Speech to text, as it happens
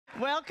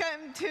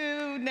Welcome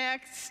to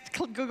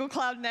Google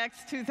Cloud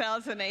Next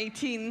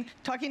 2018.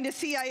 Talking to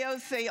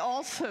CIOs, they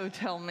also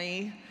tell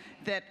me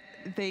that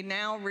they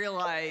now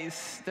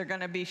realize they're going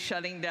to be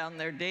shutting down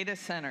their data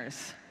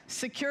centers.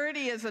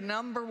 Security is a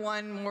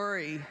 #1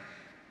 worry,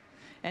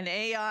 and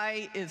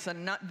AI is the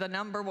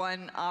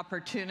 #1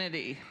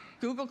 opportunity.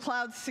 Google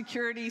Cloud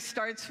Security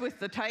starts with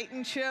the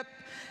Titan chip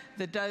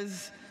that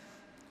does,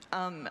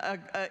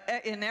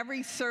 in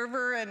every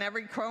server and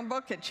every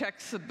Chromebook, it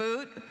checks the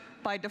boot.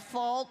 By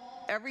default,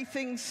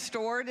 everything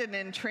stored and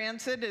in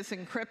transit is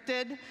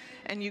encrypted,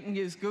 and you can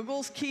use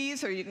Google's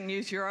keys or you can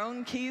use your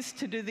own keys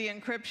to do the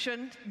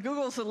encryption.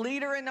 Google's a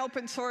leader in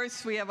open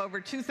source. We have over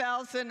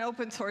 2,000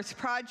 open source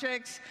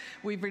projects.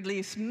 We've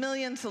released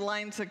millions of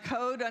lines of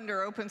code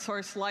under open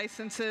source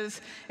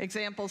licenses,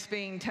 examples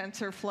being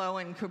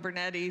TensorFlow and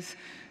Kubernetes.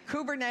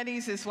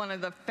 Kubernetes is one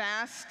of the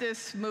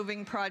fastest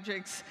moving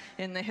projects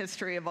in the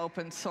history of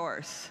open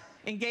source.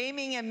 In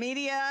gaming and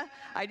media,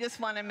 I just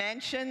want to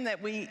mention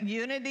that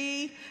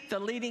Unity, the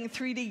leading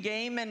 3D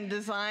game and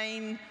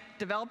design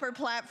developer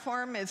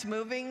platform, is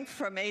moving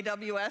from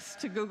AWS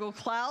to Google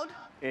Cloud.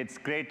 It's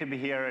great to be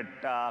here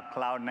at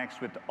Cloud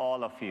Next with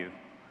all of you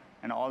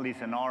and all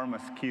these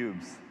enormous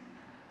cubes.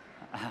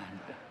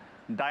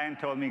 Diane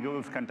told me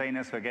Google's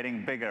containers were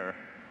getting bigger.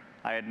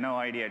 I had no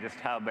idea just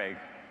how big.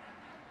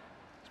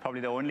 It's probably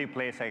the only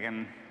place I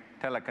can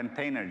tell a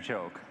container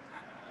joke.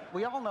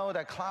 We all know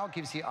that cloud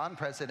gives you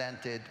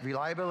unprecedented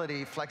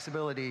reliability,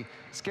 flexibility,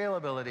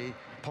 scalability,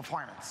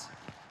 performance.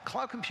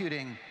 Cloud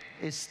computing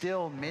is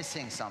still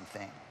missing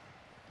something.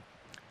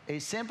 A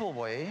simple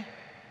way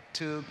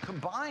to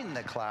combine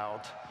the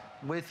cloud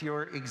with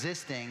your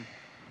existing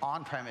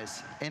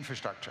on-premise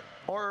infrastructure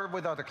or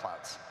with other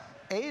clouds.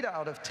 8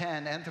 out of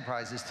 10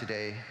 enterprises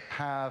today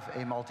have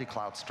a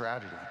multi-cloud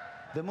strategy.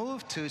 The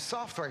move to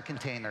software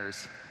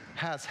containers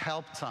has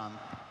helped some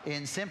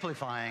in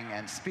simplifying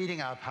and speeding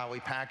up how we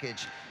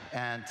package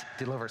and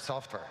deliver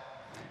software.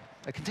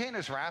 The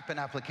containers wrap an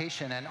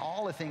application and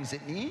all the things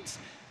it needs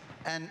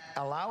and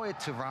allow it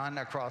to run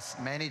across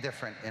many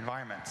different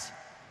environments.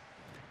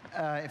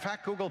 In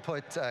fact, Google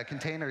put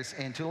containers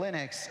into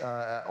Linux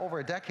over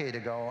a decade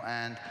ago,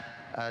 and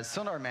as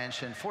Sundar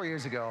mentioned, 4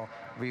 years ago,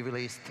 we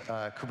released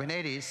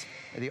Kubernetes,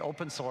 the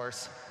open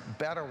source,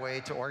 better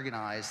way to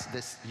organize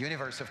this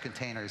universe of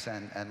containers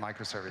and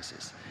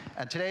microservices.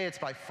 And today, it's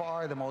by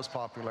far the most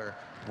popular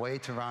way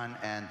to run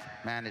and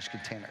manage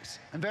containers.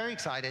 I'm very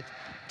excited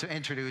to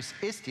introduce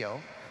Istio,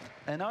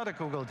 another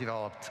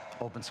Google-developed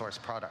open source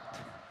product.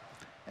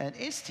 And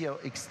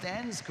Istio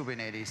extends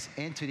Kubernetes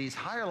into these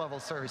higher-level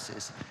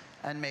services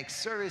and makes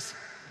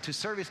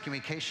service-to-service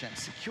communication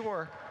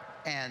secure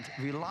and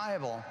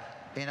reliable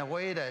in a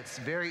way that's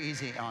very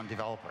easy on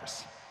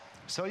developers.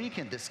 So you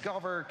can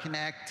discover,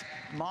 connect,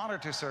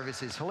 monitor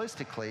services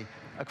holistically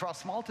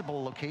across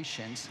multiple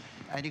locations,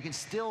 and you can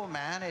still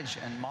manage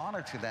and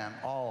monitor them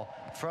all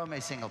from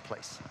a single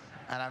place.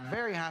 And I'm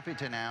very happy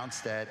to announce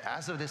that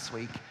as of this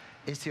week,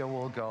 Istio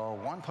will go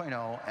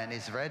 1.0 and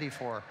is ready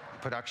for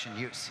production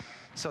use.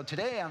 So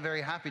today, I'm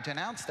very happy to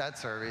announce that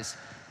service,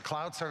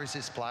 Cloud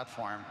Services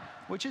Platform,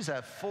 which is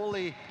a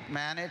fully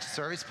managed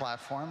service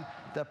platform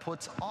that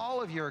puts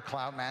all of your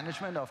cloud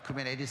management of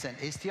Kubernetes and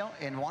Istio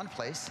in one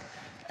place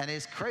and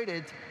is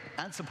created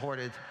and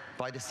supported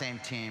by the same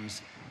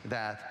teams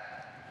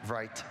that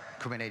write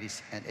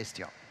Kubernetes and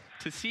Istio.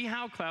 To see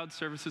how Cloud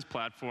Services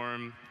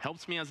Platform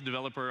helps me as a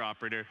developer or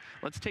operator,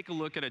 let's take a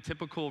look at a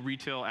typical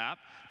retail app.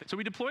 So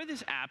we deploy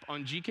this app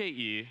on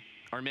GKE,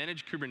 our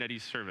managed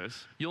Kubernetes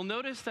service. You'll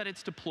notice that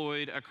it's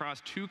deployed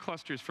across 2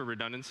 clusters for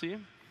redundancy,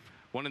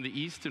 one in the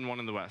east and one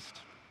in the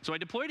west. So I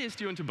deployed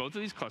Istio into both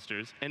of these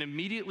clusters, and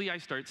immediately I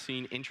start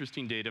seeing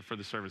interesting data for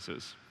the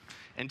services.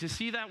 And to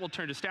see that, we'll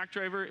turn to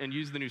Stackdriver and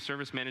use the new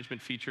service management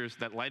features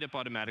that light up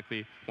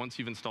automatically once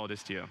you've installed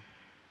Istio.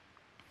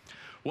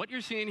 What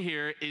you're seeing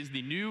here is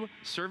the new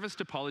service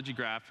topology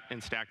graph in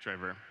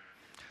Stackdriver.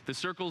 The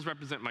circles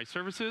represent my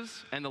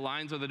services, and the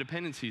lines are the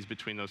dependencies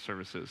between those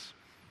services.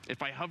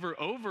 If I hover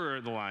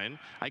over the line,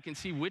 I can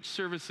see which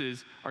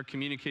services are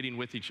communicating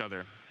with each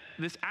other.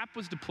 This app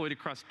was deployed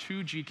across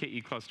 2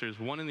 GKE clusters,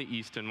 one in the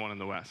east and one in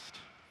the west.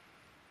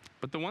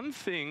 But the one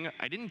thing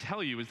I didn't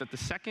tell you is that the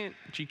second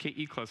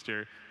GKE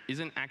cluster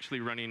isn't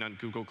actually running on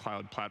Google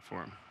Cloud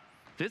Platform.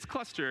 This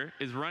cluster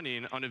is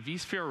running on a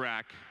vSphere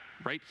rack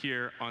right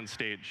here on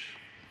stage.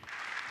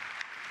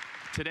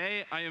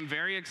 Today, I am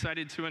very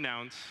excited to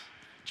announce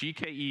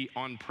GKE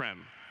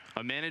On-Prem,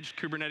 a managed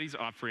Kubernetes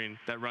offering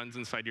that runs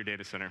inside your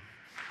data center.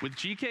 With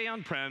GKE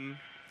On-Prem,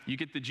 you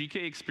get the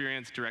GKE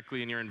experience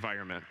directly in your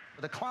environment.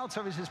 The Cloud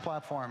Services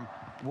Platform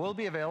will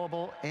be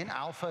available in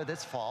alpha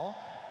this fall,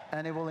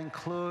 and it will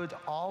include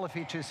all the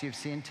features you've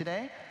seen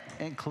today,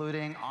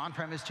 including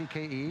on-premise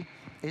GKE,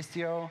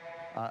 Istio,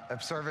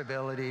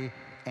 observability,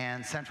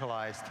 and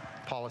centralized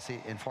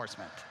policy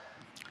enforcement.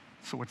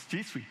 So what's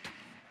G Suite?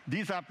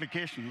 These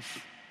applications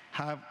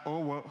have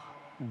over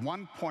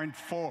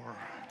 1.4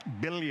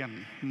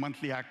 billion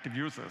monthly active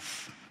users.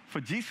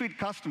 For G Suite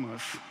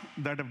customers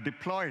that have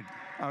deployed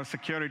our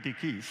security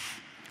keys,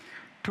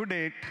 To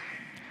date,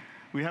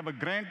 we have a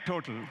grand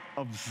total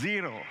of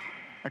 0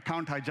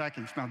 account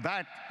hijackings. Now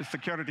that is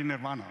security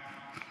nirvana.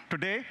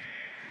 Today,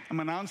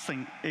 I'm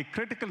announcing a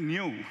critical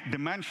new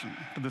dimension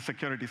to the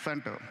security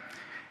center.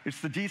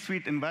 It's the G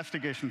Suite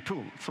investigation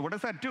tool. So what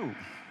does that do?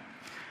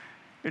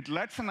 It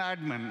lets an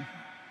admin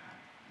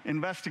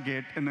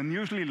investigate an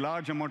unusually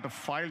large amount of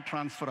file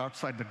transfer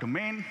outside the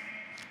domain,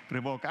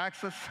 revoke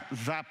access,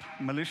 zap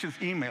malicious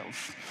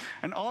emails,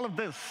 and all of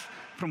this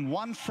from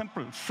one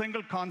simple,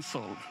 single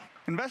console.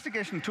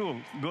 Investigation tool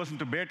goes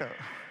into beta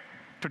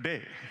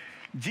today.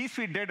 G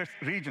Suite data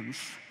regions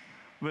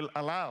will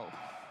allow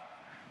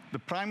the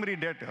primary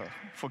data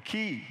for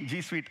key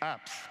G Suite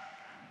apps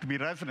to be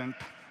resident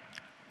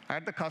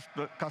at the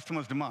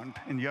customer's demand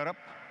in Europe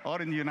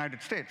or in the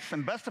United States.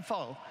 And best of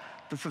all,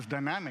 this is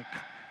dynamic,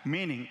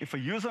 meaning if a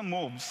user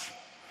moves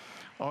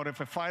or if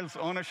a file's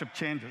ownership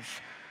changes,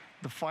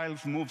 the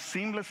files move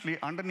seamlessly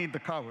underneath the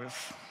covers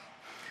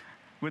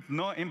with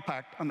no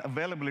impact on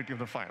availability of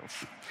the files.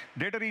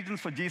 Data regions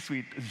for G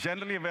Suite is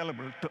generally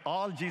available to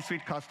all G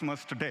Suite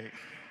customers today.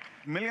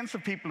 Millions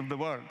of people of the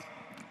world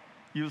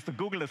use the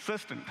Google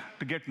Assistant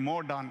to get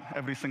more done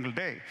every single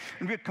day.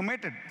 And we're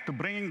committed to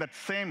bringing that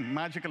same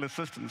magical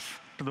assistance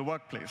to the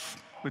workplace.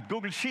 With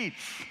Google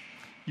Sheets,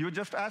 you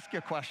just ask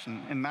your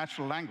question in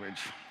natural language.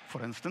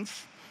 For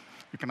instance,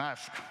 you can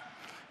ask,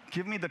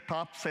 give me the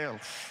top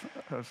stores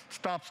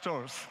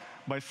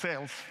by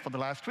sales for the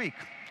last week,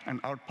 and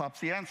out pops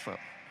the answer.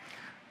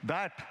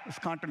 That is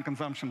content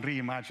consumption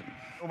reimagined.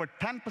 Over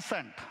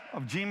 10%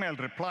 of Gmail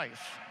replies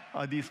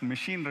are these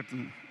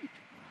machine-written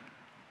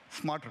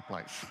smart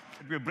replies.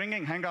 We're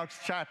bringing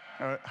Hangouts Chat,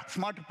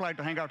 Smart Reply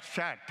to Hangouts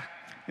Chat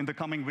in the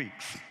coming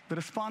weeks. The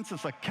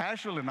responses are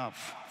casual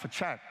enough for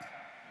chat,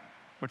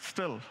 but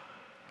still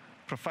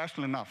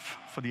professional enough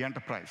for the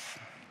enterprise.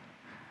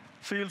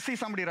 So you'll see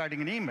somebody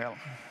writing an email,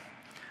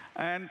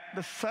 and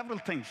there's several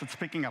things it's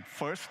picking up.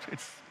 First,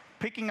 it's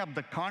picking up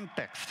the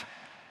context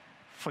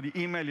for the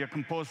email you're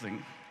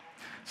composing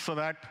so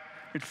that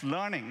it's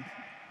learning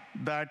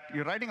that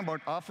you're writing about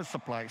office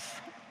supplies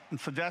and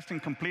suggesting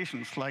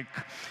completions like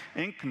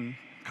ink and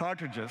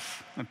cartridges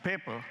and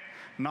paper,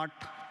 not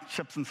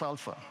chips and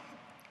salsa.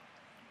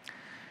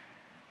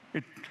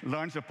 It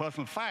learns your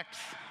personal facts,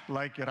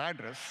 like your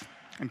address,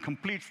 and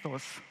completes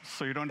those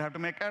so you don't have to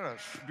make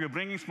errors. We're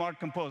bringing Smart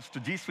Compose to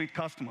G Suite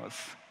customers,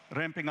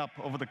 ramping up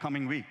over the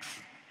coming weeks.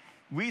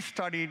 We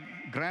studied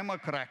grammar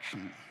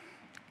correction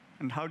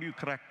and how do you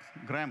correct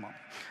grammar.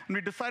 And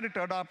we decided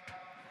to adopt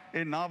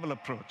a novel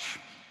approach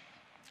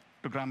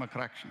to grammar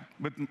correction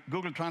with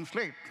Google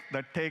Translate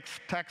that takes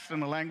text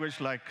in a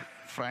language like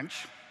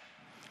French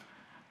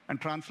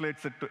and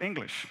translates it to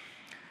English.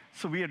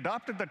 So we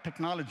adopted that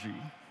technology,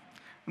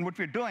 and what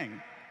we're doing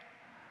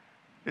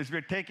is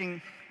we're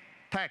taking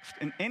text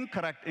in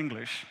incorrect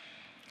English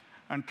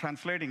and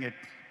translating it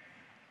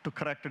to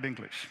corrected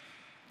English.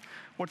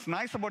 What's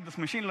nice about this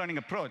machine learning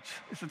approach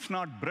is it's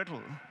not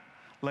brittle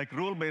like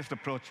rule-based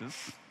approaches.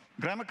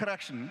 Grammar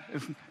correction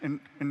is in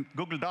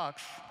Google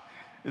Docs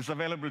is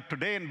available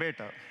today in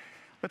beta.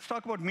 Let's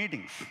talk about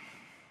meetings.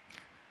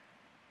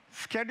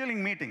 Scheduling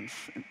meetings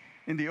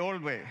in the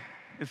old way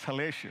is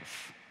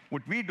hellacious.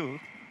 What we do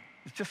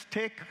is just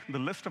take the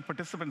list of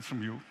participants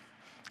from you,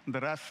 and the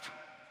rest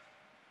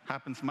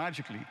happens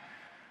magically.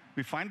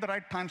 We find the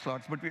right time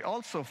slots, but we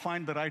also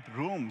find the right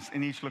rooms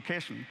in each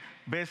location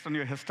based on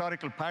your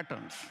historical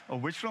patterns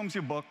of which rooms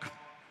you book,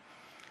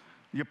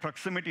 your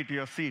proximity to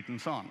your seat, and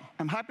so on.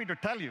 I'm happy to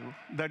tell you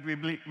that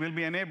we'll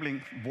be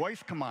enabling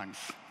voice commands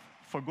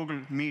for Google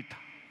Meet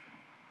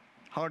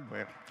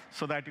hardware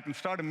so that you can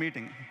start a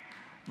meeting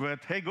with,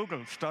 hey,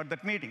 Google, start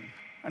that meeting.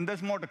 And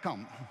there's more to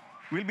come.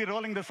 We'll be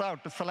rolling this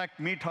out to select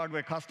Meet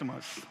hardware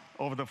customers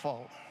over the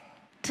fall.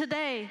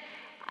 Today,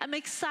 I'm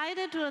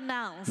excited to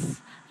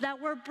announce that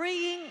we're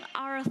bringing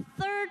our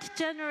 3rd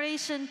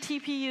generation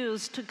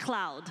TPUs to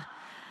cloud,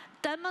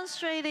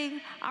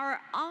 demonstrating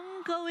our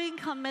ongoing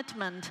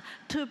commitment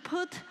to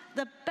put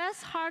the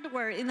best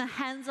hardware in the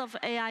hands of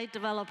AI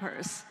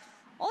developers.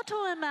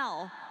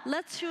 AutoML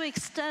lets you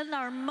extend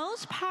our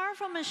most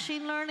powerful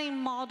machine learning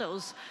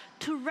models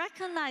to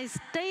recognize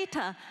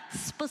data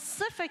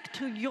specific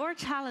to your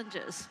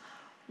challenges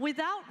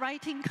without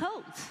writing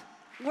code.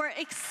 We're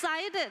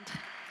excited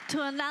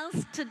to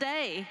announce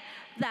today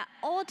that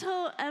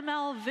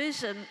AutoML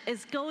Vision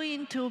is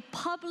going to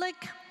public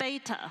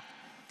beta.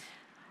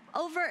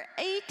 Over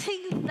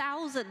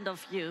 18,000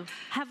 of you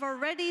have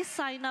already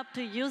signed up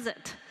to use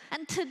it.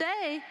 And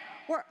today,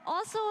 we're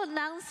also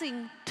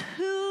announcing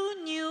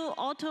 2 new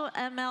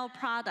AutoML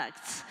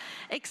products,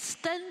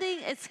 extending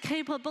its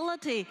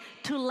capability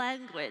to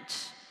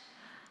language.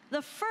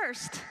 The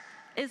first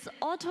is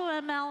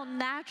AutoML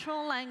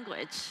Natural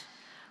Language,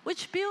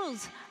 which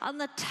builds on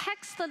the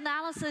text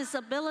analysis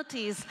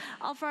abilities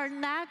of our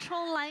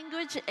Natural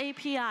Language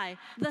API.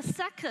 The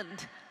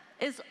second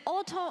is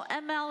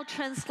AutoML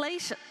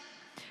Translation,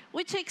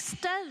 which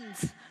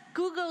extends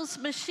Google's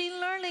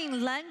machine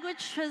learning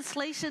language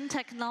translation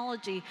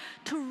technology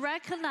to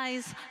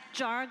recognize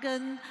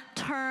jargon,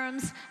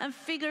 terms, and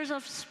figures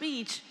of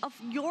speech of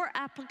your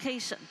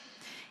application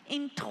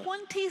in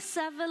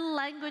 27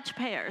 language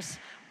pairs,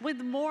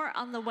 with more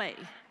on the way.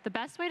 The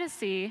best way to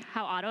see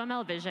how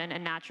AutoML Vision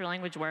and natural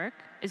language work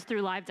is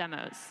through live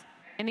demos.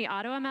 In the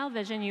AutoML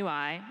Vision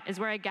UI is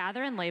where I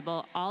gather and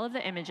label all of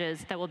the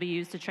images that will be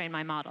used to train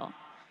my model.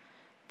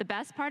 The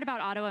best part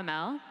about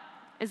AutoML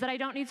is that I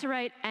don't need to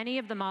write any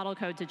of the model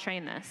code to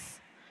train this.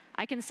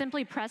 I can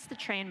simply press the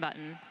train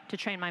button to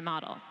train my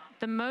model.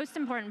 The most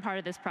important part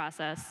of this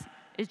process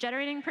is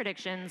generating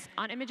predictions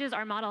on images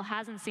our model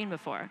hasn't seen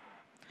before.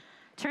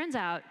 Turns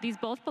out these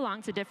both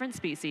belong to different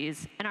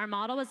species, and our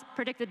model has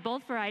predicted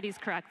both varieties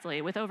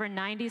correctly with over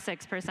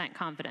 96%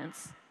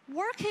 confidence.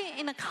 Working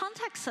in a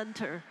contact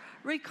center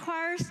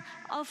requires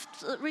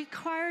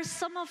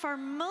some of our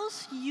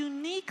most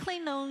uniquely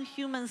known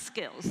human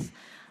skills,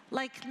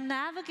 like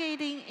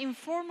navigating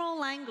informal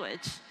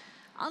language,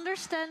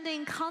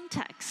 understanding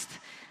context,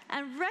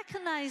 and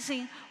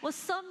recognizing what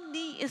someone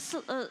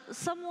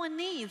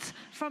needs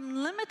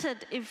from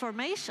limited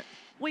information.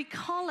 We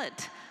call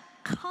it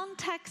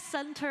Contact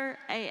Center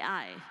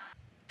AI.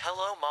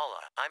 Hello,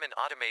 Mala. I'm an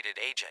automated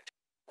agent.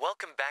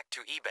 Welcome back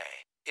to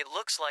eBay. It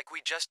looks like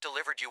we just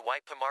delivered you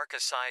white Pamarca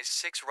size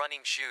 6 running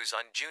shoes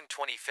on June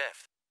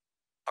 25th.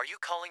 Are you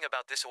calling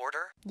about this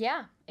order?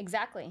 Yeah,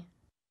 exactly.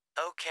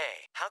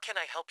 Okay, how can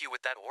I help you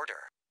with that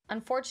order?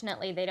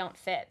 Unfortunately, they don't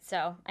fit,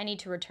 so I need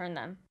to return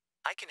them.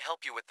 I can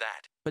help you with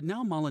that. But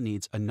now Mala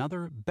needs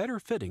another,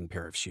 better-fitting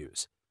pair of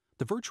shoes.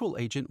 The virtual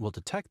agent will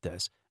detect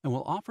this and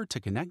will offer to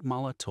connect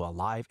Mala to a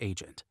live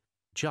agent.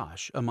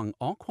 Josh, among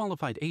all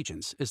qualified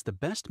agents, is the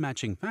best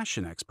matching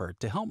fashion expert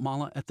to help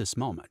Mala at this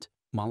moment.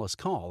 Mala's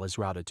call is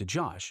routed to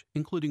Josh,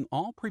 including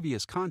all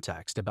previous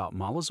context about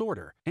Mala's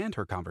order and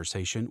her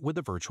conversation with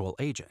the virtual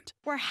agent.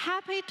 We're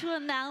happy to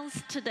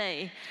announce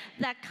today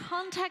that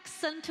Contact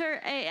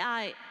Center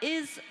AI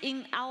is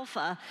in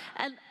alpha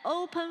and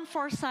open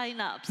for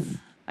signups.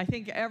 I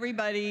think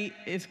everybody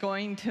is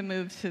going to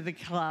move to the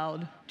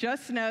cloud.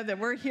 Just know that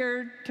we're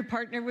here to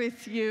partner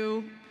with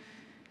you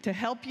to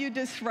help you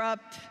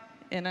disrupt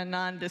in a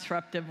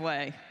non-disruptive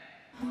way.